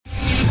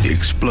The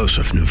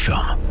explosive new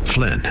film,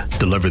 Flynn,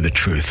 deliver the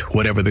truth,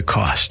 whatever the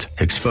cost,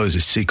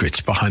 exposes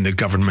secrets behind the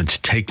government's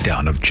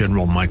takedown of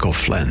General Michael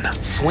Flynn.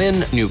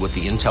 Flynn knew what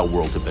the intel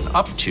world had been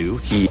up to.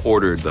 He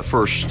ordered the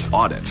first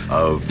audit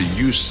of the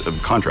use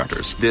of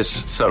contractors.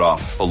 This set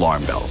off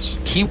alarm bells.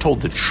 He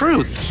told the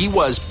truth. He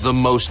was the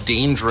most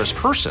dangerous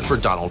person for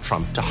Donald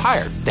Trump to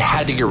hire. They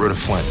had to get rid of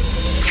Flynn.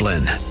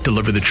 Flynn,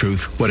 deliver the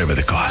truth, whatever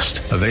the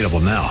cost. Available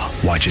now.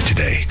 Watch it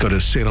today. Go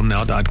to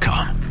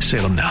salemnow.com.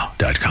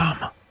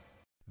 salemnow.com.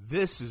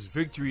 This is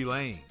Victory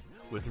Lane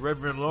with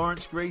Reverend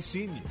Lawrence Gray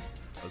Sr.,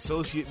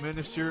 Associate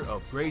Minister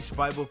of Grace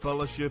Bible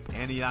Fellowship,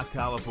 Antioch,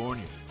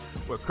 California,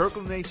 where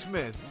Kirkland A.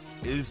 Smith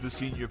is the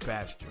senior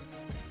pastor.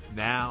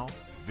 Now,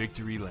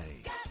 Victory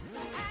Lane.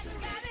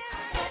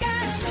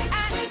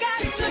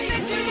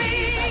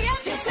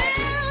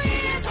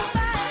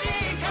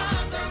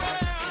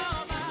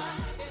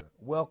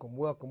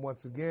 Welcome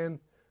once again.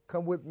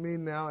 Come with me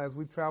now as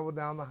we travel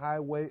down the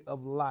highway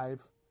of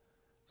life,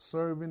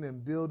 serving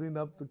and building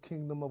up the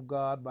kingdom of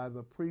God by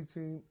the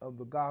preaching of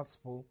the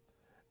gospel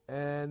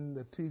and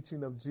the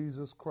teaching of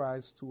Jesus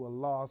Christ to a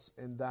lost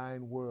and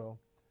dying world,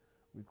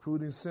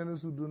 recruiting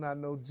sinners who do not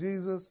know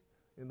Jesus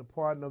in the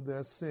pardon of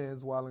their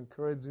sins while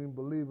encouraging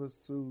believers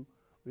to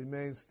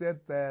remain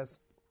steadfast,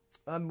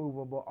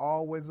 unmovable,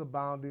 always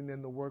abounding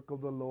in the work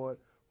of the Lord,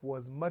 for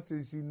as much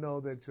as you know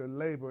that your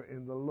labor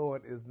in the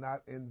Lord is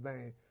not in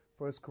vain.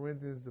 1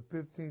 Corinthians, the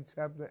 15th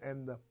chapter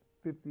and the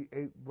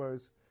 58th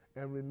verse.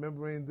 And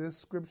remembering this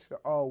scripture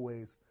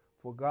always,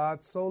 for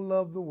God so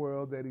loved the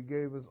world that he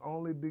gave his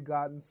only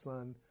begotten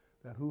Son,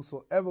 that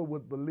whosoever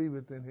would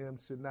believeth in him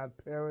should not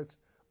perish,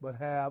 but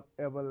have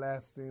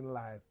everlasting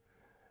life.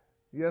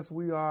 Yes,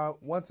 we are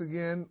once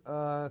again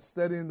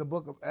studying the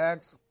book of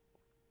Acts.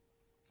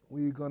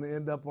 We're going to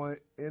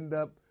end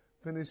up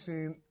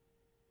finishing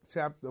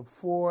chapter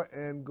 4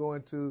 and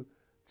going to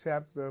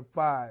chapter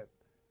 5.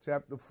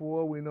 Chapter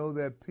 4, we know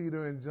that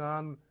Peter and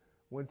John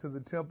went to the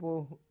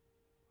temple,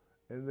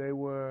 and they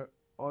were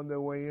on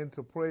their way in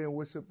to pray and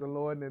worship the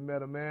Lord, and they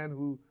met a man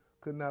who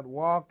could not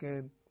walk,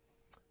 and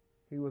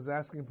he was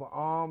asking for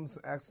alms,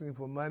 asking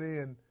for money,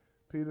 and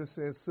Peter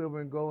says,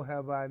 silver and gold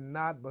have I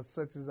not, but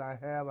such as I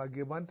have I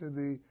give unto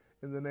thee.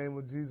 In the name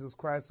of Jesus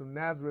Christ of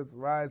Nazareth,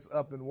 rise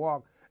up and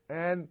walk.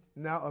 And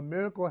now a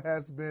miracle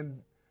has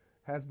been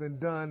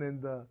done,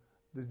 and the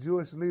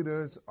Jewish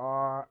leaders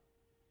are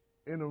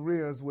in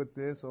arrears with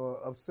this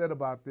or upset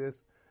about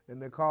this,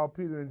 and they called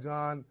Peter and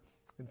John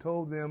and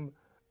told them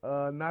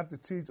not to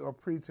teach or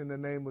preach in the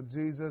name of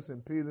Jesus.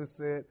 And Peter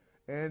said,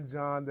 and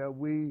John, that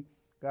we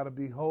got to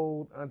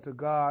behold unto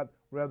God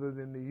rather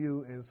than to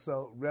you, and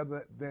so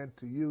rather than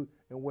to you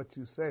and what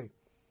you say.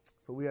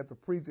 So we have to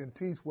preach and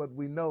teach what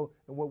we know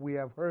and what we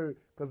have heard,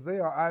 because they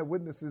are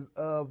eyewitnesses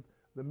of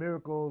the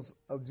miracles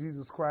of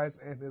Jesus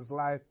Christ and his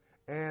life,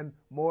 and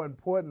more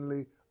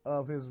importantly,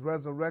 of his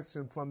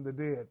resurrection from the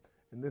dead.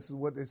 And this is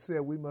what they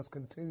said: we must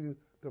continue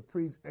to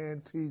preach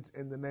and teach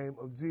in the name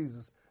of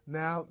Jesus.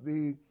 Now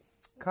the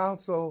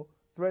council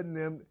threatened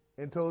them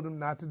and told them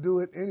not to do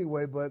it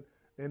anyway,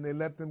 and they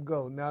let them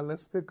go. Now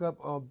let's pick up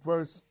on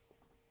verse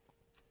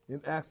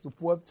in Acts the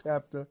 4th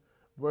chapter,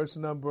 verse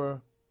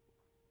number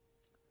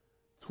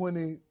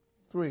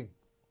 23.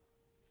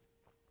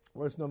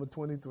 Verse number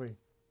 23.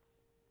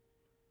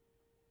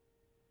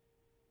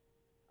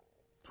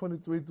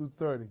 23 through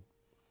 30.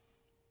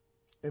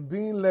 And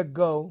being let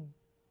go,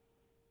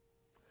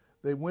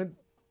 they went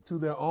to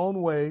their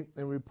own way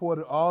and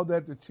reported all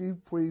that the chief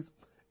priests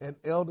and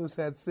elders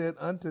had said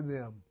unto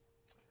them.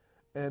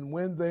 And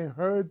when they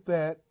heard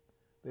that,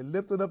 they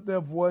lifted up their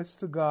voice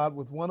to God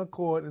with one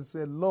accord and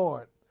said,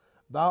 Lord,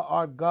 thou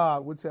art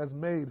God, which has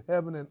made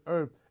heaven and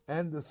earth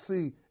and the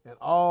sea and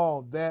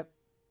all that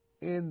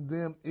in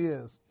them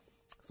is.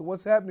 So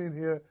what's happening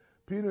here?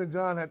 Peter and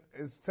John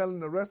is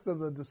telling the rest of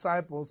the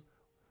disciples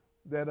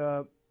that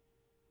a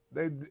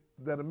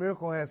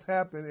miracle has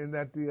happened, and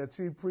that the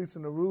chief priests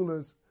and the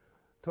rulers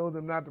told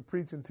them not to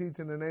preach and teach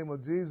in the name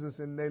of Jesus,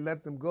 and they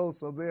let them go.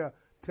 So they are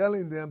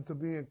telling them to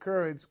be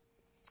encouraged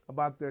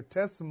about their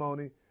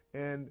testimony,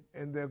 and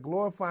they're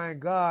glorifying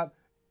God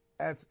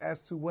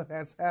as to what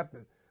has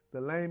happened.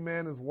 The lame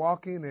man is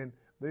walking, and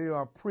they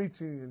are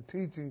preaching and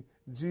teaching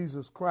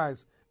Jesus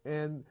Christ,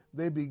 and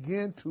they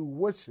begin to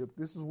worship.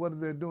 This is what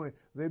they're doing.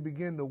 They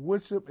begin to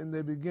worship, and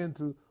they begin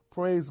to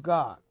praise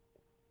God.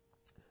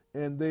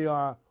 And they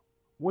are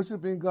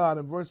worshiping God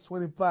in verse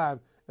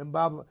 25. And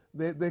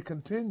they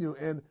continue,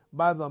 and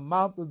by the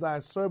mouth of thy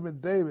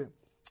servant David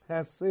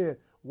has said,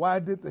 why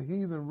did the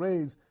heathen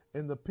rage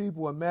and the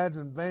people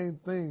imagine vain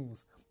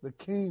things? The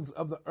kings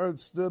of the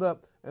earth stood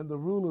up, and the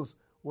rulers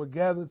were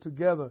gathered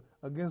together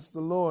against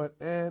the Lord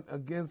and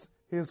against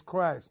his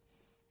Christ.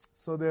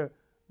 So they're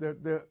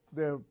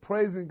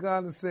praising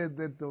God and said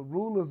that the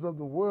rulers of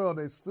the world,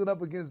 they stood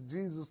up against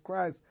Jesus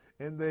Christ,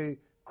 and they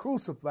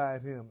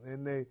crucified him,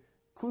 and they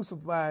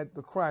crucified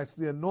the Christ,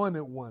 the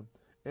anointed one,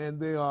 and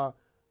they are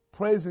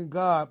praising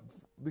God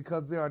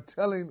because they are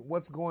telling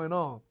what's going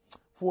on.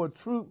 For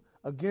truth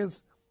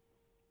against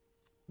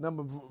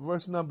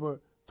verse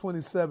number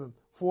 27,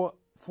 for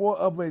For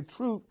of a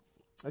truth,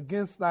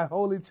 against thy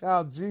holy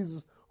child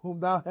Jesus, whom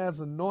thou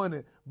hast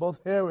anointed, both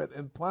Herod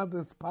and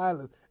Pontius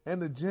Pilate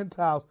and the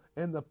Gentiles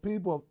and the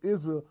people of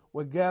Israel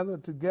were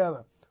gathered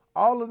together.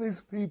 All of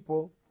these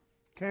people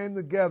came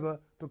together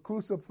to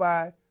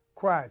crucify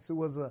Christ. It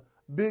was a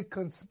big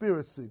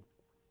conspiracy.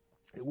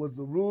 It was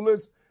the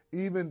rulers,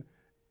 even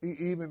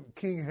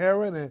King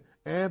Herod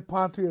and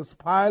Pontius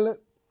Pilate,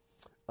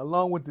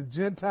 along with the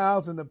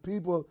Gentiles and the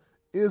people of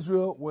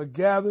Israel, were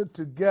gathered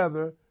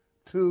together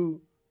to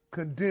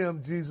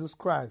condemn Jesus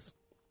Christ.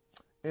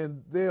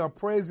 And they are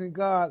praising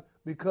God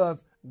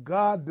because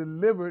God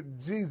delivered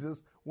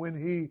Jesus when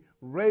he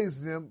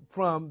raised him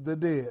from the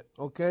dead.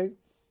 Okay?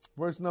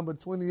 Verse number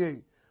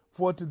 28.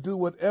 For to do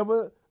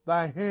whatever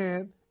thy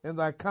hand and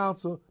thy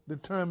counsel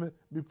determined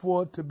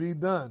before to be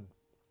done.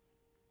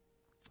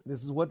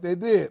 This is what they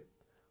did.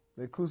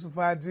 They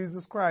crucified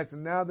Jesus Christ.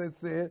 And now they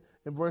said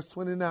in verse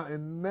 29,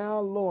 and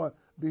now, Lord,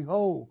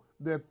 behold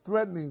their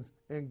threatenings,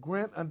 and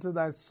grant unto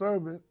thy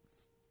servants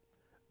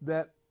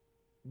that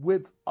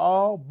with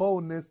all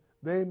boldness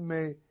they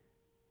may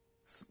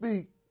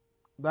speak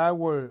thy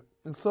word.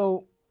 And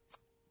so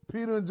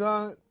Peter and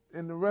John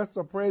and the rest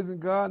are praising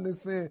God, and they're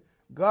saying,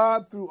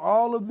 God, through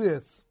all of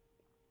this,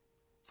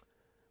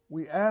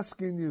 we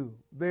asking you.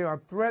 They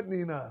are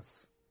threatening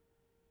us.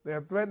 They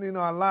are threatening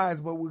our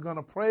lives, but we're going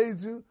to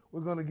praise you.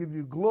 We're going to give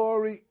you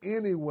glory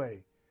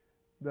anyway.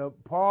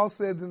 Paul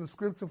says in the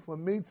scripture, for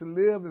me to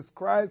live is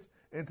Christ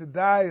and to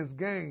die is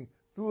gain.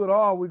 Through it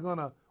all,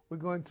 we're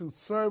going to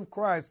serve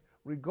Christ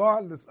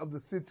regardless of the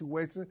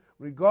situation,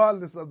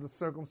 regardless of the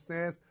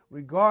circumstance,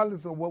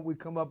 regardless of what we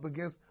come up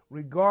against,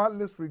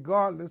 regardless,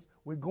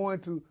 we're going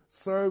to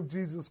serve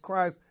Jesus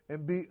Christ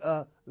and be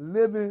a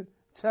living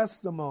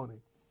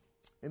testimony.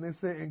 And they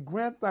say, and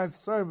grant thy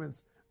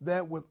servants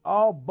that with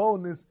all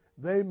boldness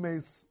they may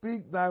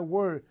speak thy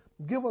word.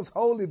 Give us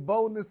holy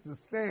boldness to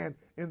stand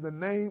in the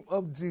name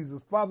of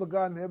Jesus. Father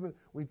God in heaven,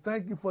 we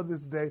thank you for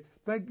this day.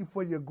 Thank you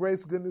for your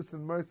grace, goodness,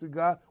 and mercy,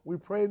 God. We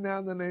pray now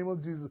in the name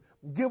of Jesus.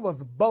 Give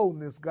us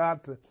boldness,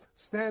 God, to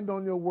stand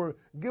on your word.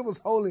 Give us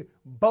holy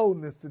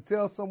boldness to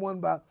tell someone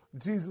about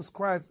Jesus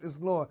Christ is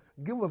Lord.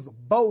 Give us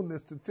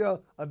boldness to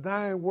tell a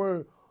dying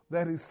word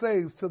that he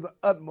saves to the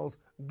utmost.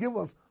 Give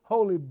us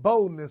holy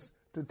boldness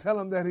to tell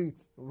him that he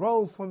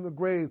rose from the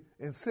grave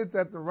and sits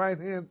at the right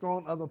hand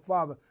throne of the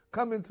Father.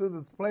 Come into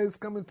this place,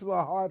 come into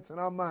our hearts and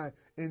our mind.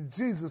 In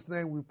Jesus'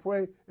 name we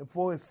pray, and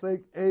for his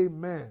sake,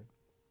 amen.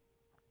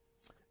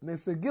 And they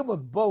say, give us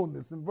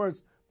boldness in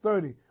verse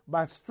 30,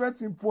 by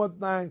stretching forth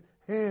thine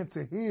hand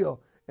to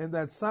heal, and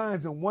that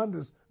signs and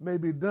wonders may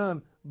be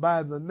done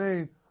by the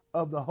name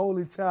of the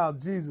Holy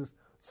Child Jesus.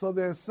 So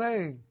they're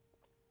saying,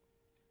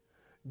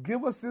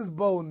 give us this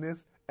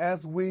boldness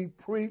as we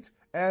preach,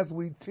 as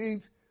we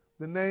teach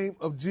the name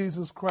of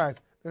Jesus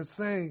Christ. They're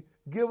saying,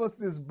 give us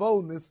this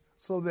boldness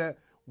so that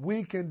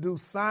we can do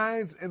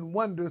signs and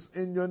wonders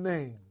in your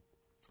name,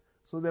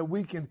 so that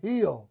we can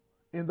heal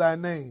in thy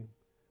name,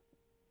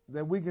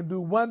 that we can do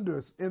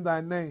wonders in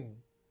thy name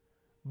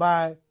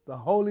by the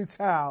Holy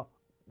Child,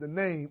 the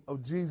name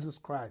of Jesus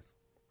Christ.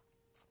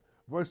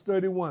 Verse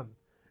 31,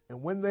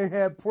 and when they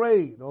had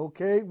prayed,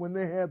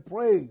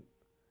 the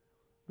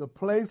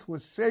place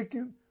was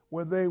shaken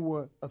where they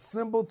were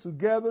assembled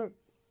together,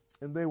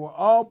 and they were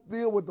all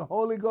filled with the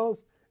Holy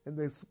Ghost, and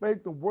they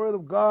spake the word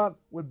of God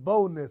with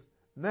boldness.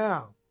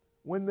 Now,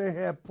 when they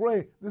had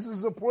prayed, this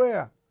is a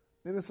prayer,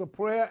 and it's a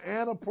prayer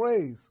and a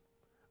praise.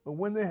 But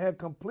when they had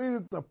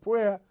completed the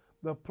prayer,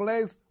 the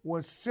place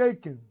was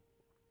shaken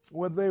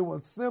where they were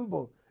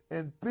assembled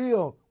and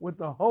filled with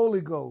the Holy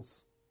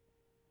Ghost.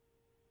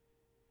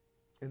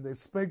 And they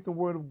spake the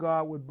word of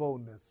God with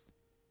boldness.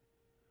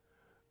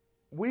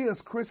 We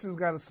as Christians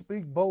got to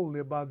speak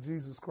boldly about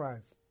Jesus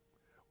Christ.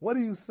 What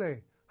do you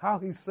say? How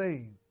he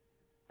saved.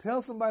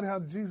 Tell somebody how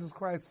Jesus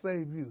Christ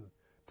saved you.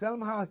 Tell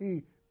them how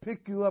he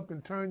picked you up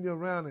and turned you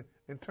around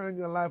and turned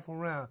your life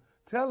around.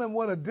 Tell them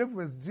what a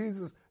difference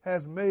Jesus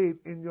has made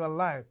in your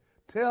life.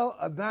 Tell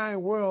a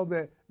dying world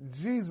that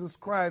Jesus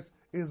Christ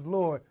is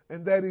Lord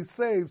and that he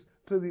saves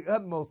to the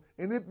utmost.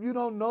 And if you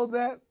don't know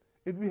that,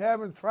 if you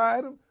haven't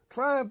tried him,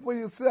 try him for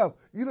yourself.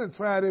 You done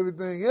tried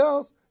everything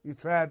else. You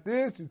tried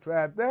this, you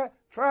tried that.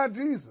 Try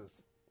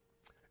Jesus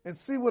and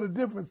see what a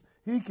difference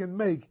he can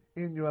make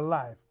in your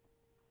life.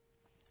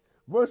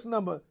 Verse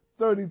number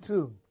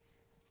 32.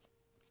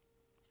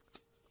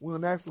 We're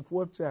in Acts the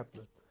 4th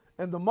chapter.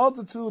 And the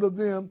multitude of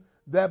them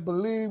that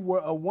believed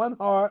were of one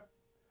heart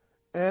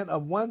and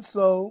of one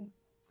soul.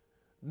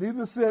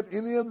 Neither said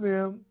any of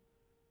them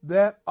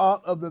that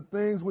aught of the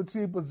things which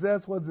he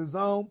possessed was his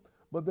own,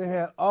 but they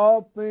had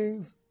all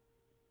things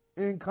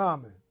in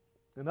common.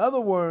 In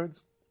other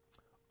words,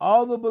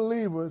 all the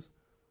believers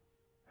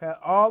had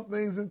all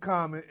things in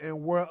common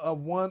and were of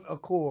one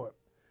accord.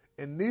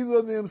 And neither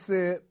of them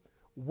said,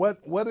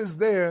 what is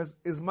theirs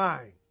is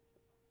mine.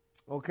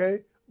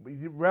 Okay?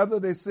 Rather,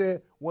 they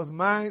said, what's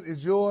mine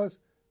is yours,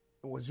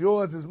 and what's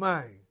yours is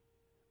mine.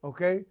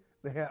 Okay?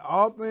 They had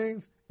all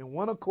things in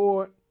one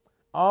accord,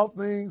 all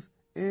things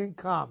in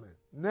common.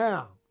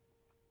 Now,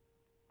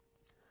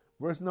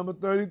 Verse number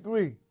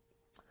 33.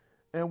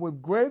 And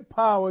with great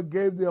power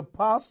gave the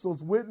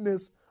apostles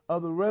witness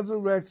of the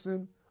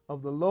resurrection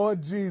of the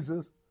Lord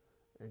Jesus,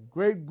 and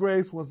great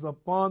grace was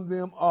upon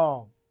them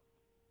all.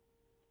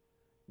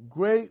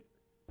 Great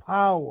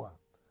power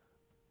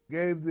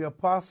gave the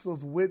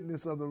apostles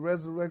witness of the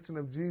resurrection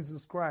of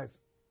Jesus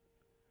Christ.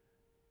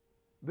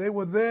 They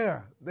were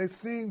there. They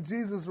seen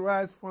Jesus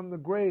rise from the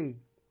grave.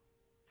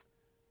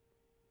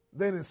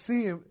 They didn't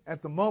see him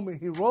at the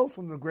moment he rose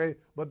from the grave,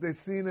 but they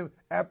seen him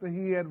after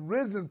he had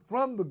risen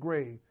from the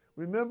grave.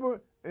 Remember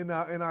in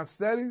our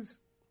studies,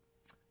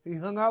 he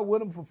hung out with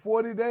them for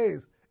 40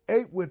 days,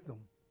 ate with them,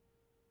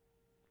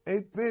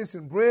 ate fish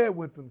and bread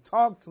with them,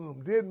 talked to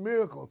them, did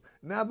miracles.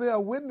 Now they are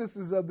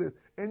witnesses of this.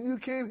 And you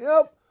can't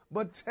help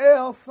but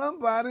tell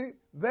somebody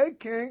they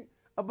can't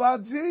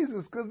about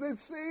Jesus because they've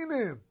seen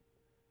him.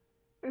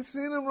 They've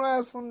seen him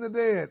rise from the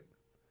dead.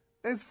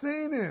 They've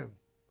seen him.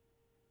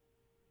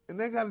 And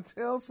they got to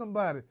tell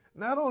somebody.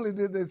 Not only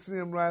did they see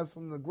him rise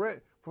from the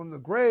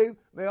grave,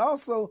 they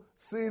also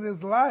seen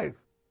his life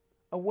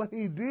of what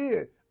he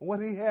did,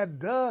 what he had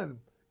done,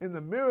 and the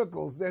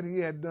miracles that he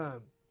had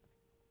done.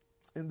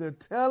 And they're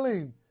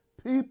telling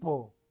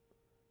people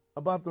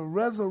about the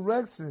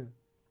resurrection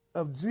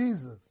of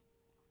Jesus.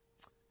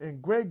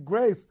 And great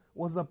grace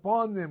was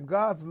upon them.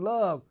 God's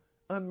love,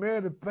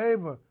 unmerited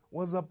favor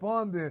was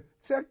upon them.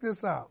 Check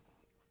this out.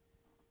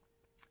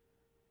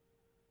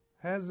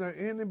 Has there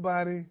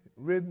anybody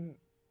written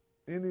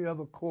any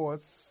other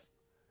course,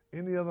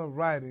 any other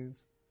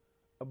writings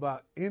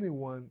about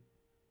anyone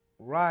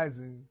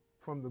rising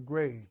from the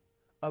grave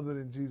other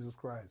than Jesus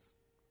Christ?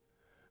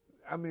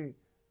 I mean,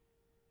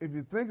 if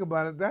you think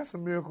about it, that's a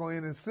miracle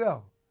in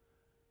itself.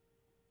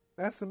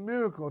 That's a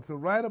miracle to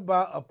write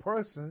about a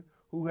person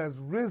who has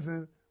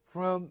risen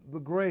from the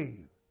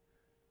grave.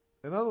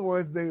 In other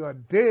words, they are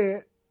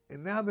dead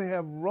and now they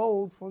have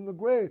rose from the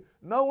grave.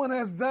 No one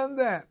has done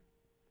that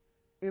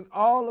in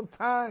all of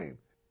time,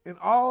 in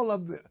all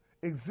of the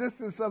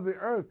existence of the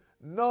earth.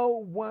 No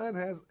one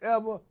has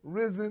ever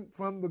risen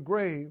from the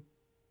grave.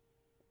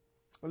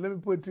 Well, let me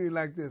put it to you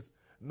like this.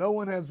 No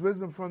one has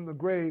risen from the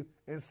grave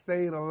and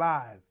stayed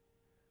alive.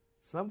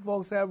 Some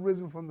folks have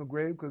risen from the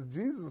grave because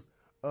Jesus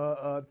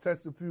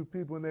touched a few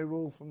people and they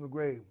rose from the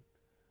grave.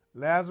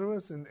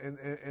 Lazarus and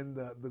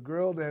the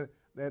girl that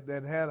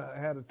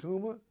had a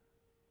tumor,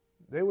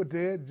 they were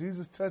dead.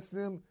 Jesus touched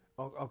them,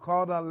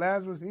 called out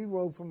Lazarus. He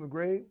rose from the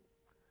grave.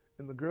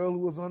 And the girl who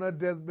was on her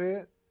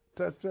deathbed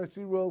touched her.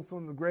 She rose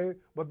from the grave,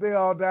 but they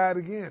all died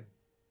again.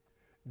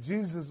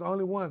 Jesus is the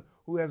only one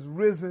who has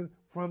risen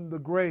from the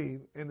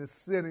grave and is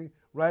sitting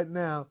right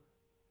now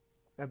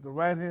at the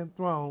right-hand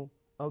throne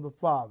of the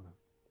Father.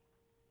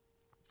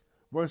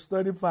 Verse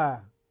 35.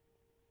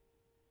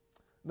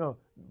 No,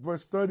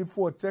 verse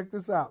 34. Check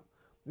this out.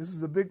 This is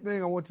the big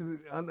thing. I want you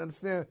to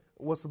understand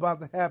what's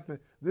about to happen.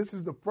 This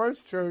is the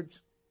first church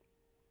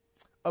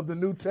of the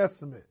New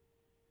Testament.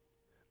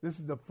 This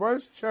is the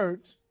first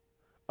church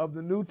of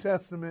the New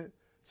Testament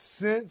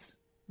since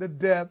the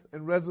death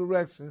and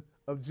resurrection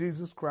of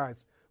Jesus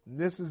Christ. And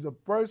this is the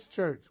first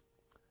church.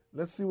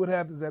 Let's see what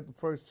happens at the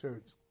first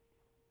church.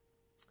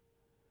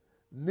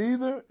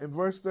 Neither, in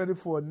verse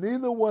 34,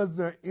 neither was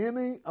there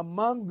any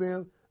among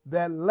them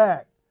that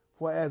lacked,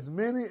 for as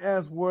many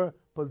as were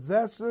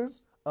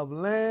possessors of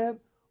land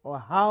or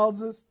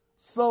houses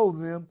sold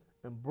them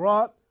and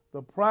brought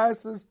the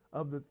prices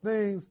of the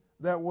things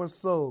that were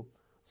sold.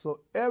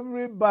 So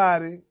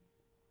everybody,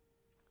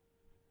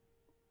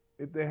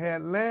 if they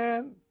had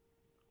land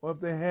or if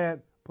they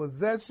had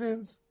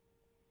possessions,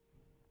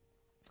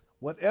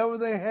 whatever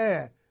they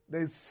had,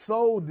 they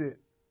sold it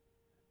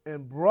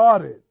and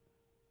brought it.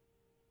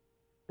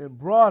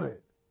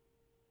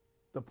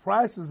 The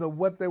prices of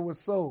what they were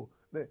sold.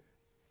 They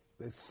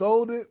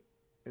sold it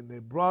and they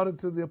brought it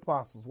to the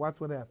apostles.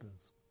 Watch what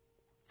happens.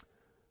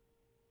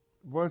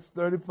 Verse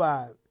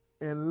 35.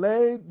 And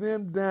laid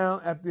them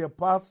down at the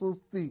apostles'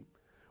 feet.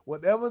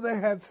 Whatever they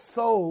had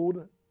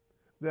sold,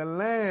 their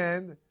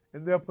land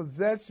and their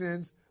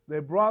possessions, they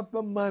brought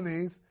the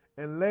monies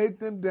and laid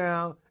them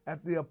down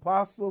at the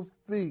apostles'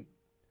 feet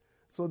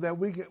so that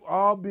we can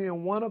all be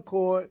in one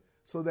accord,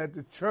 so that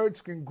the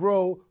church can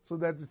grow, so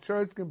that the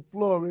church can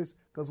flourish,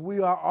 because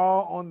we are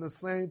all on the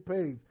same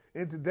page.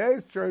 In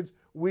today's church,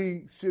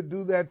 we should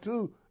do that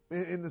too,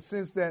 in the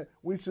sense that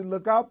we should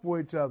look out for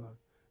each other,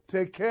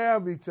 take care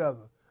of each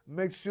other,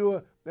 make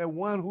sure that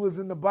one who is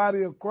in the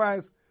body of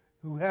Christ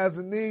who has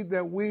a need,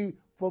 that we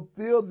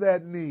fulfill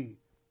that need.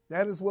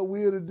 That is what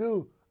we are to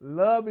do.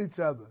 Love each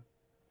other.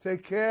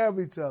 Take care of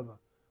each other.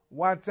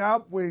 Watch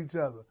out for each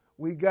other.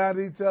 We got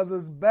each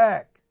other's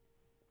back,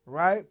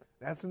 right?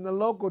 That's in the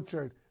local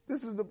church.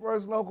 This is the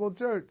first local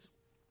church.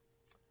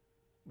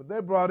 But they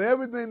brought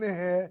everything they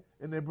had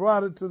and they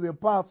brought it to the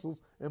apostles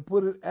and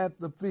put it at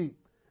the feet.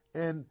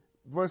 And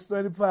verse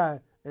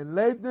 35, and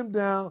laid them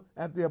down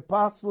at the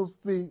apostles'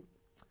 feet,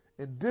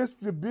 and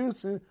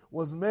distribution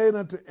was made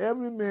unto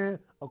every man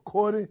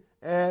according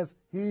as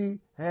he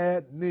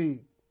had need.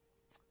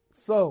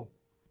 So,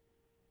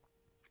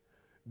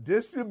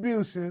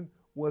 distribution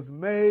was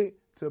made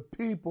to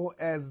people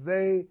as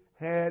they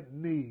had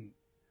need.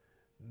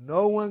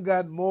 No one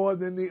got more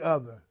than the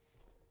other.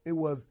 It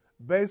was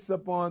based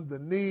upon the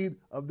need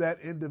of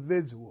that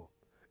individual.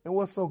 And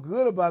what's so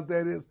good about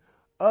that is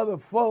other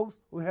folks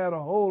who had a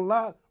whole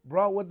lot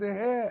brought what they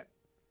had.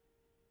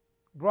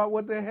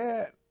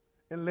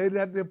 And laid it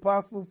at the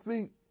apostles'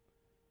 feet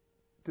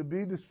to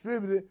be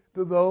distributed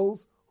to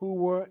those who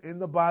were in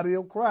the body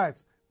of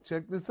Christ.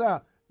 Check this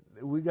out.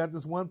 We got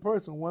this one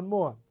person, one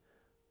more.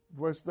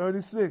 Verse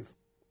 36.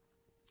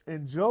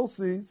 And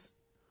Joses,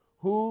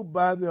 who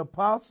by the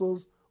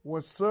apostles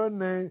were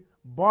surnamed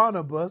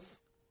Barnabas,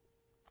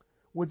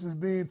 which is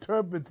being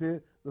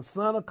interpreted, the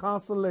son of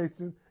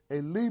consolation,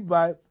 a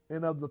Levite,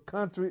 and of the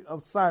country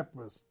of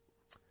Cyprus,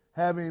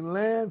 having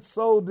land,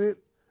 sold it,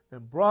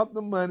 and brought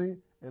the money,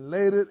 and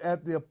laid it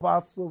at the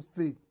apostles'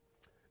 feet.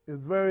 It's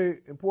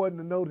very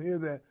important to note here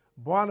that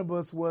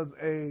Barnabas was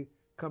a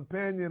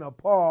companion of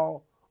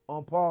Paul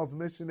on Paul's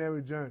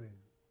missionary journey.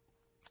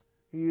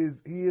 He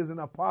is an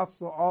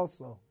apostle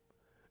also.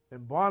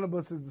 And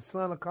Barnabas is the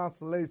son of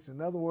consolation.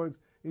 In other words,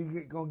 he's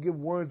going to give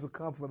words of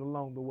comfort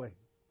along the way,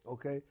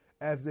 okay,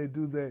 as they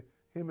do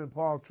him and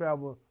Paul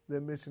travel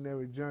their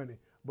missionary journey.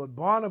 But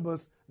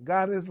Barnabas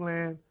got his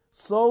land,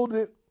 sold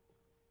it.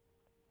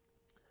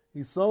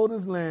 He sold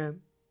his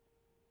land,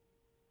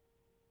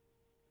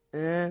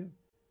 and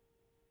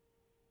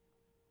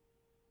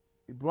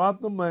he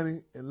brought the money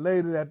and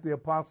laid it at the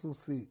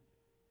apostles' feet.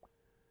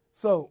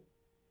 So,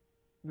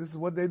 this is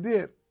what they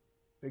did.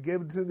 They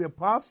gave it to the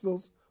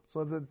apostles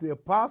so that the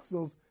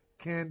apostles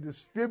can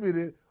distribute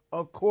it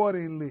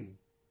accordingly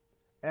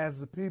as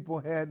the people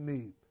had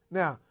need.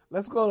 Now,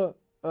 let's go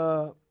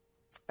to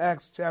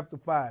Acts chapter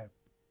 5.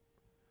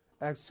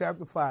 Acts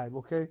chapter 5,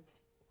 okay?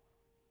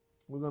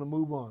 We're going to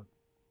move on.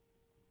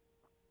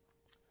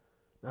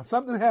 Now,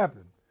 something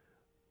happened.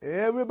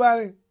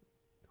 Everybody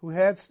who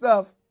had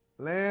stuff,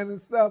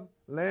 lands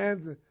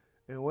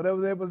and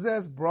whatever they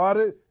possessed, brought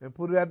it and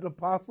put it at the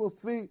apostles'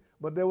 feet.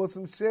 But there were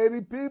some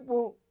shady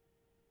people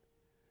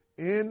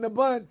in the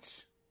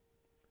bunch.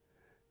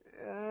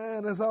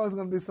 And there's always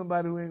going to be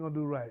somebody who ain't going to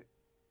do right.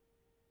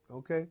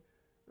 Okay?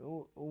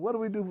 What do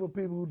we do for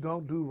people who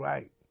don't do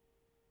right?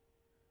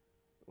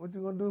 What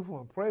you going to do for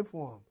them? Pray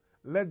for them.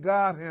 Let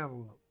God handle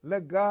them.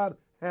 Let God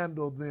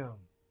handle them.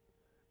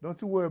 Don't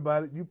you worry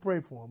about it. You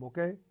pray for them,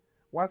 okay?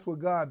 Watch what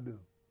God do.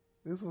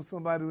 This is for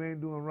somebody who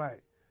ain't doing right.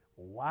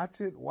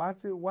 Watch it.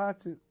 Acts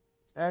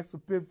the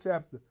 5th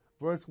chapter,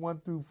 verse 1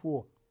 through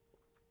 4.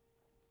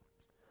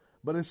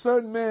 But a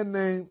certain man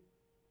named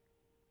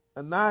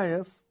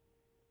Ananias,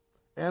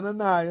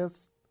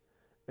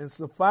 and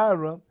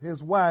Sapphira,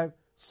 his wife,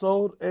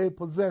 sold a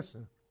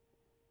possession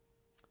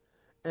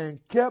and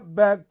kept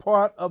back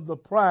part of the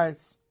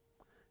price,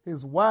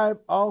 his wife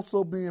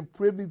also being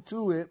privy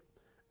to it,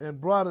 and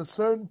brought a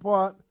certain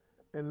part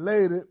and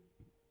laid it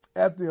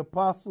at the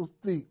apostles'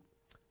 feet.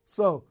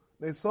 So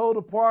they sold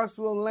a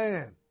parcel of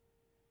land,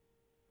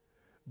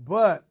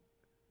 but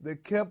they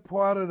kept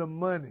part of the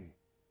money.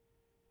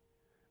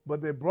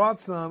 But they brought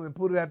some and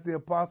put it at the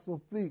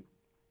apostles' feet.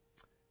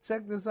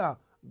 Check this out.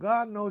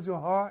 God knows your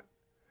heart.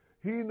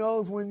 He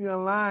knows when you're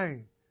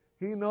lying.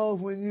 He knows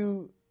when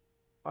you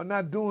are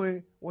not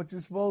doing what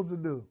you're supposed to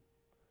do.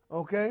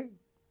 Okay?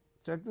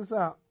 Check this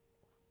out.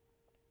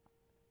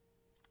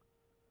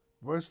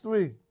 Verse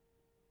 3.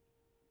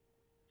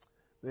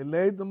 They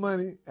laid the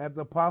money at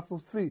the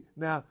apostles' feet.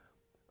 Now,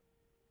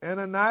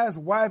 Ananias'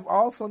 wife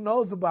also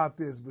knows about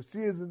this, but she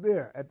isn't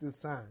there at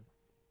this time.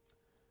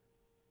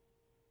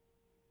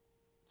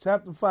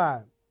 Chapter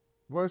 5,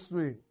 verse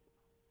 3.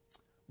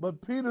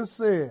 But Peter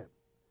said,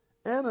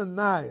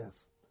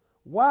 Ananias,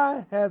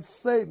 why hath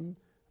Satan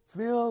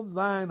filled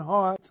thine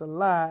heart to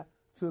lie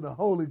to the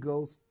Holy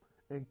Ghost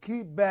and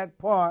keep back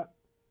part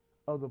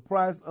of the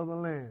price of the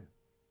land?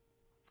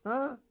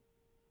 Huh?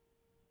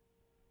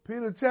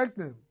 Peter checked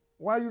him.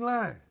 Why are you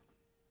lying?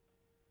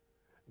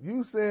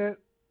 You said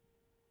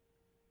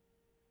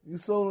you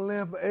sold the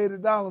land for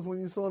 $80 when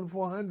you sold it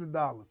for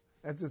 $100.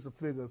 That's just a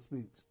figure of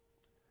speech.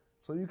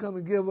 So you come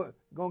and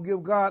gonna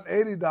give God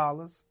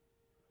 $80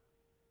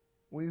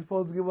 when you're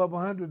supposed to give up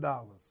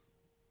 $100.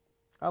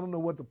 I don't know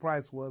what the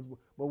price was,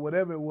 but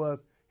whatever it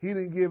was, he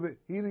didn't give it.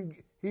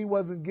 He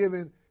wasn't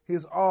giving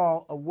his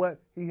all of what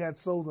he had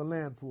sold the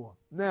land for.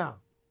 Now,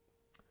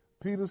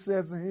 Peter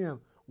says to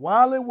him,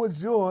 while it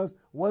was yours,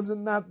 was it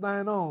not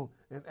thine own?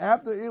 And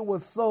after it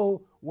was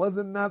sold, was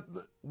it not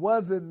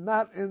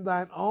in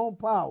thine own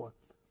power?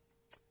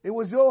 It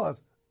was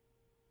yours.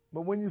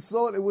 But when you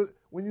sold it,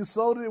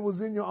 it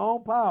was in your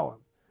own power.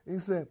 And he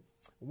said,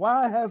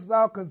 why hast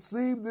thou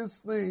conceived this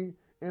thing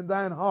in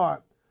thine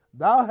heart?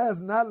 Thou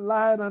hast not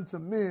lied unto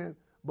men,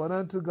 but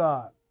unto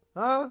God.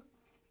 Huh?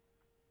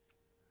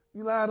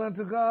 You lied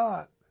unto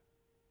God.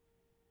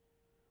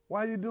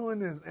 Why are you doing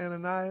this,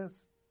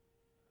 Ananias?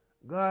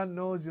 God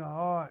knows your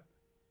heart.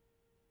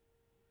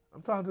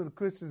 I'm talking to the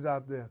Christians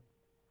out there.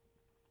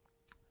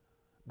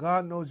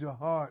 God knows your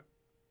heart.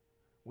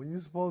 When you're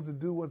supposed to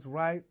do what's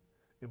right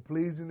and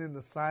pleasing in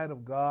the sight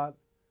of God,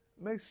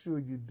 make sure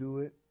you do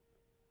it.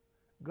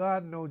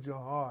 God knows your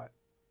heart.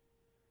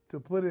 To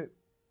put it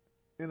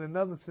in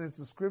another sense,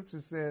 the scripture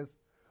says,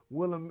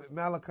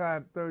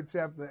 Malachi 3rd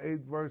chapter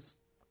 8th verse,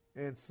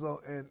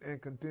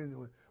 and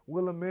continuing.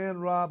 Will a man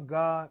rob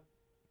God?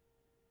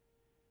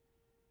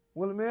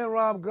 Will a man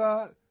rob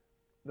God?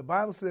 The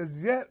Bible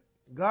says,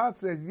 God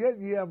says, yet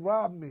ye have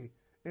robbed me.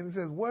 And it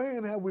says,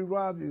 wherein have we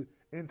robbed you?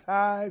 In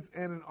tithes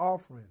and in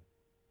offering.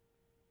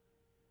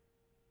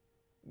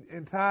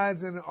 In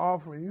tithes and in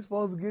offering. You're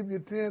supposed to give your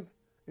tenth,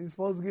 and you're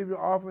supposed to give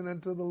your offering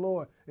unto the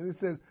Lord. And it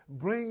says,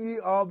 bring ye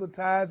all the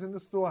tithes in the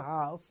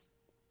storehouse,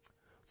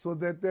 so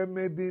that there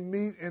may be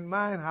meat in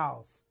mine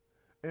house.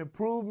 And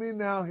prove me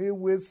now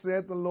herewith,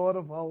 saith the Lord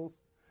of hosts,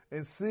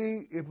 and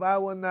see if I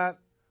will not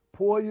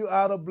pour you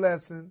out a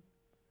blessing,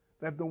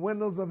 that the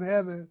windows of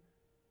heaven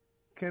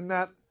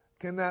cannot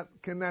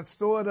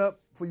store it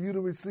up for you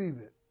to receive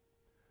it.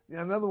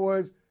 In other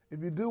words,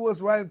 if you do what's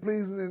right and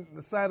pleasing in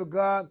the sight of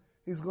God,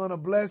 he's going to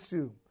bless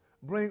you.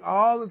 Bring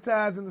all the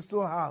tithes in the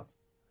storehouse.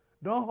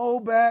 Don't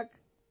hold back.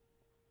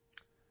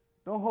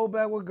 Don't hold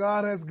back what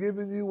God has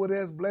given you, what he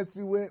has blessed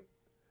you with.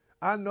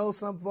 I know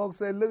some folks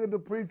say, look at the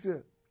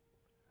preacher.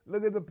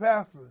 Look at the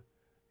pastor.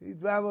 He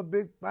drives a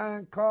big,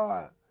 fine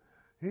car.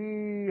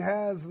 He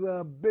has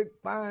a big,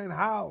 fine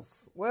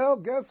house. Well,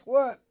 guess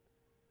what?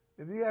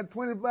 If you got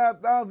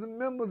 25,000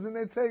 members and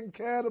they're taking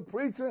care of the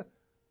preacher,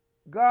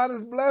 God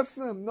is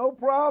blessing them. No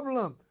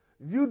problem.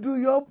 You do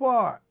your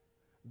part.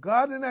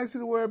 God didn't ask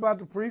you to worry about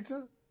the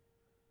preacher.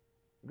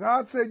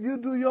 God said, you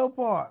do your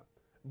part.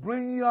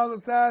 Bring ye all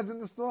the tithes in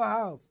the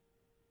storehouse,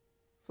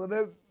 so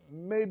there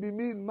may be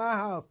meat in my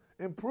house.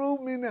 And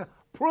prove me now.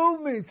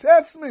 Prove me.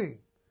 Test me.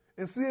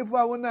 And see if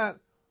I will not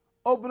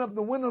open up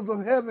the windows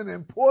of heaven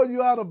and pour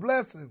you out a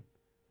blessing,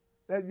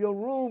 that your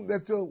room,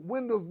 that your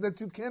windows, that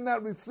you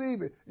cannot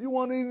receive it. You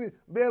won't even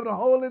be able to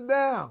hold it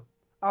down.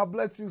 I'll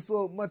bless you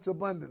so much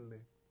abundantly.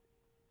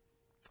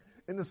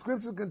 And the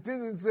scripture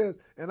continues and says,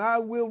 and I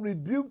will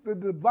rebuke the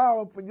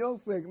devourer for your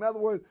sake. In other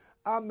words,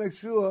 I'll make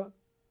sure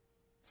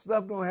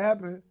stuff don't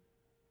happen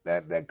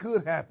that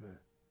could happen.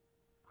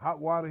 Hot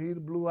water heater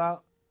blew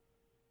out.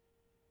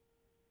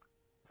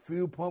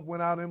 Fuel pump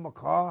went out in my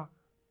car.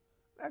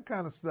 That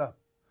kind of stuff.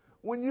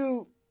 When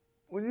you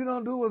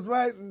don't do what's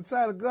right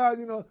inside of God,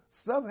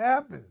 stuff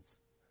happens.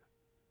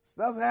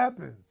 Stuff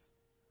happens.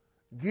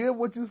 Give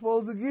what you're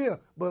supposed to give.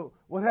 But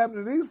what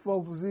happened to these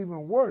folks is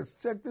even worse.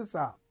 Check this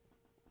out.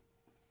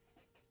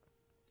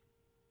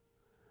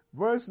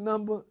 Verse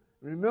number,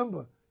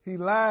 remember, he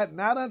lied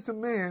not unto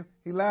man,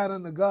 he lied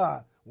unto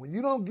God. When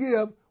you don't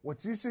give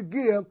what you should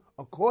give,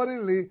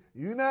 accordingly,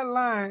 you're not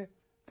lying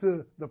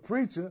to the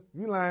preacher,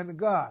 you're lying to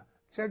God.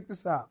 Check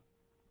this out.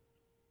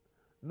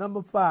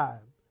 Number 5.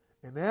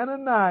 And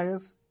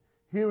Ananias,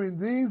 hearing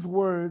these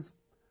words,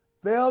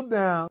 fell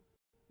down,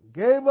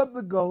 gave up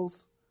the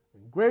ghost,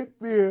 and great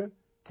fear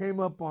came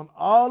upon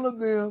all of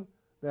them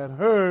that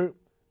heard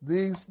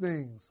these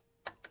things.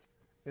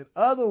 In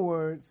other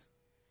words,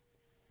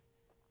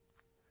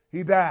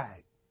 he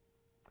died.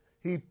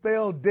 He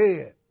fell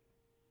dead.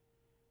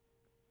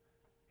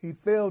 He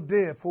fell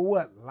dead for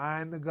what?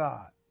 Lying to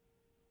God.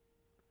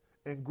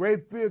 And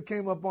great fear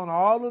came upon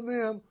all of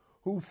them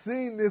who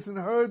seen this and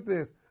heard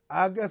this.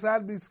 I guess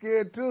I'd be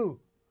scared too.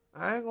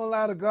 I ain't going to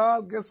lie to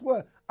God. Guess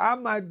what? I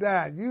might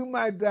die. You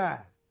might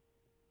die.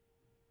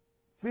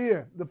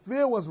 Fear. The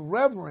fear was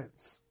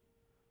reverence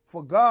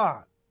for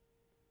God.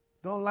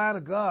 Don't lie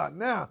to God.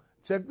 Now,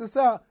 check this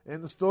out.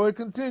 And the story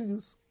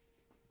continues.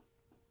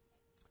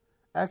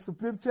 Acts the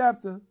 5th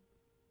chapter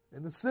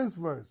and the 6th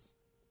verse.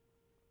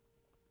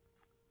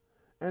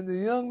 And the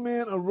young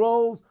men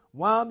arose,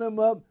 wound him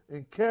up,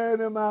 and carried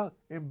him out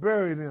and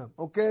buried him.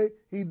 Okay?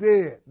 He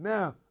dead.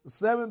 Now, the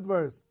 7th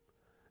verse.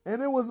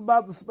 And it was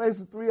about the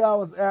space of 3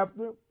 hours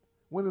after,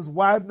 when his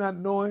wife, not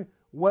knowing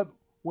what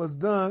was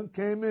done,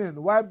 came in.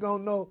 The wife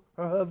don't know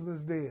her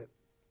husband's dead.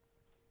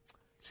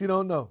 She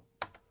don't know.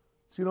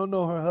 She don't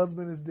know her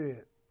husband is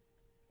dead.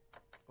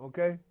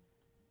 Okay?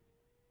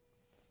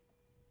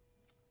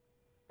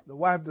 The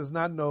wife does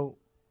not know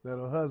that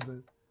her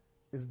husband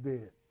is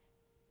dead.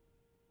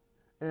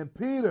 And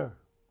Peter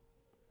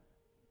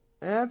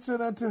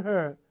answered unto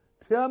her,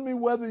 tell me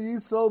whether ye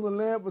sold the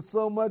land for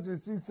so much.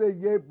 And she said,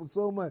 yea, for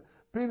so much.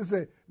 Peter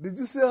said, did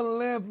you sell the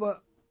land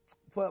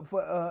for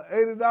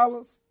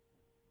 $80?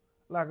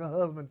 Like her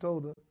husband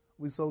told her,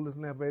 we sold this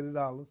land for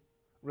 $80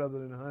 rather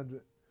than $100.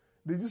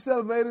 Did you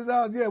sell it for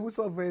 $80? Yeah, we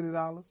sold it for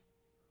 $80.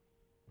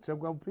 Check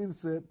what Peter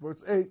said,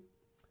 verse 8.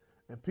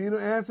 And Peter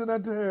answered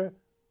unto her,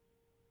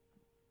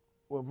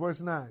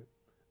 verse 9.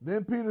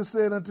 Then Peter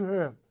said unto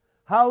her,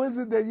 how is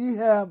it that ye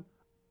have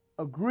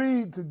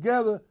agreed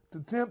together to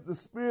tempt the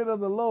Spirit of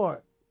the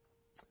Lord?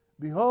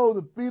 Behold,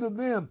 the feet of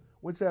them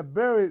which have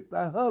buried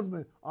thy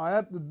husband are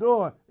at the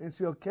door, and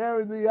shall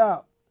carry thee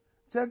out.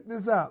 Check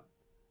this out.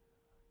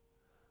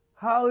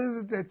 How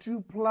is it that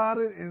you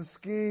plotted and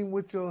schemed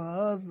with your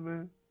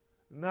husband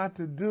not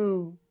to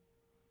do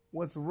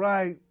what's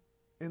right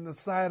in the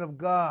sight of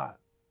God?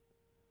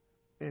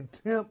 And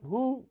tempt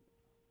who?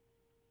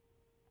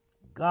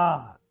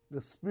 God,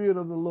 the Spirit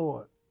of the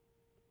Lord.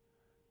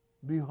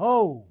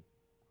 Behold,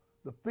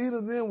 the feet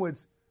of them which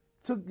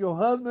took your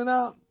husband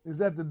out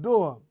is at the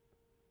door,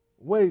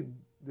 waiting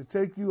to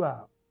take you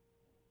out.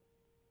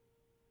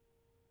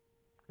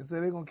 It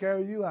said they're going to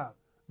carry you out.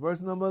 Verse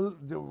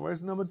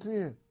number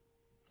 10.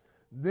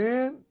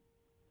 Then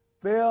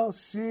fell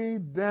she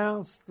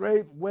down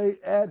straightway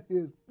at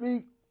his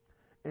feet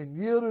and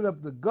yielded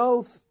up the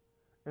ghost,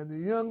 and the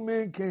young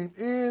men came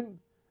in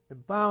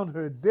and found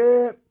her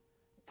dead,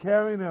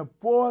 carrying her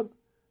forth,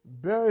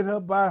 buried her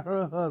by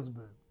her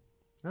husband.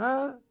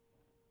 Huh?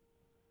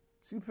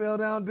 She fell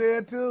down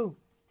dead too.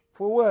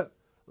 For what?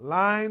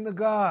 Lying to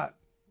God.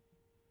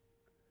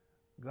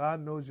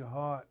 God knows your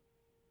heart.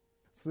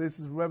 So this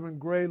is Reverend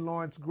Gray,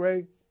 Lawrence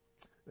Gray.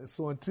 And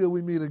so until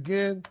we meet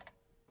again,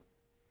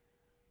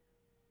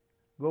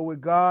 go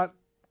with God.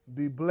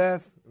 Be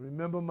blessed.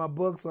 Remember, my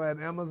books are at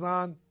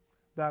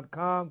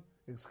Amazon.com.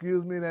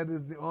 Excuse me, that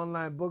is the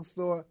online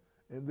bookstore.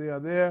 And they are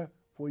there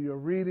for your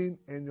reading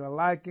and your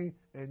liking,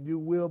 and you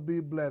will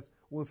be blessed.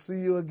 We'll see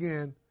you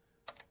again.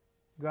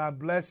 God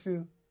bless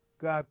you.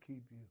 God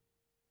keep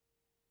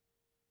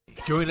you.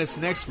 Join us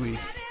next week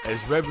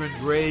as Reverend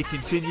Gray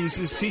continues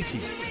his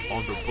teaching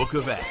on the book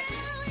of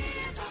Acts.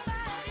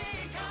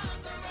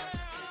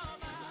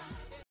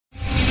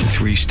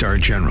 3-star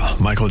General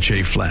Michael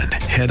J. Flynn,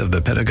 head of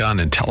the Pentagon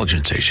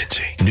Intelligence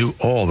Agency, knew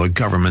all the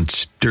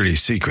government's dirty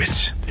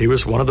secrets. He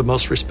was one of the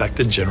most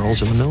respected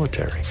generals in the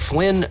military.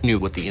 Flynn knew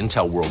what the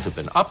intel world had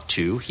been up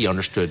to. He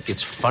understood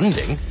its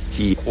funding.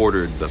 He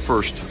ordered the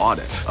first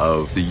audit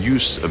of the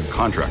use of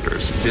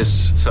contractors.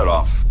 This set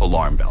off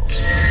alarm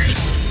bells.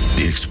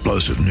 The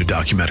explosive new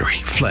documentary,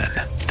 Flynn,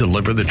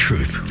 Deliver the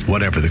Truth,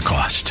 Whatever the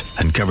Cost,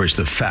 uncovers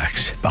the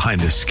facts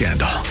behind this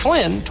scandal.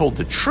 Flynn told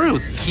the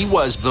truth. He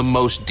was the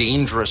most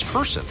dangerous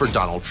person for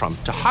Donald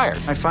Trump to hire.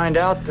 I find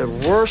out the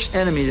worst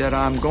enemy that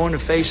I'm going to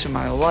face in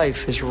my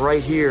life is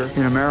right here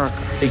in America.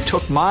 They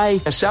took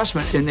my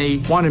assessment and they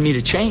wanted me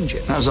to change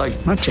it. And I was like,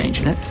 I'm not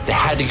changing it. They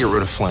had to get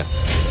rid of Flynn.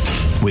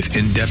 With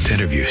in-depth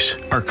interviews,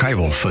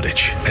 archival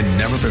footage, and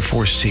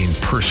never-before-seen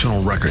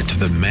personal records of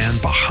the man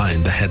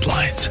behind the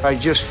headlines. I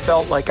just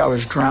felt like I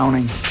was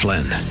drowning.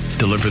 Flynn,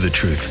 Deliver the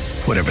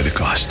Truth, Whatever the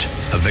Cost.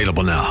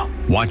 Available now.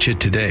 Watch it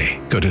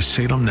today. Go to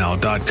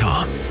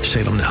salemnow.com.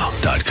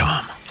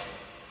 salemnow.com.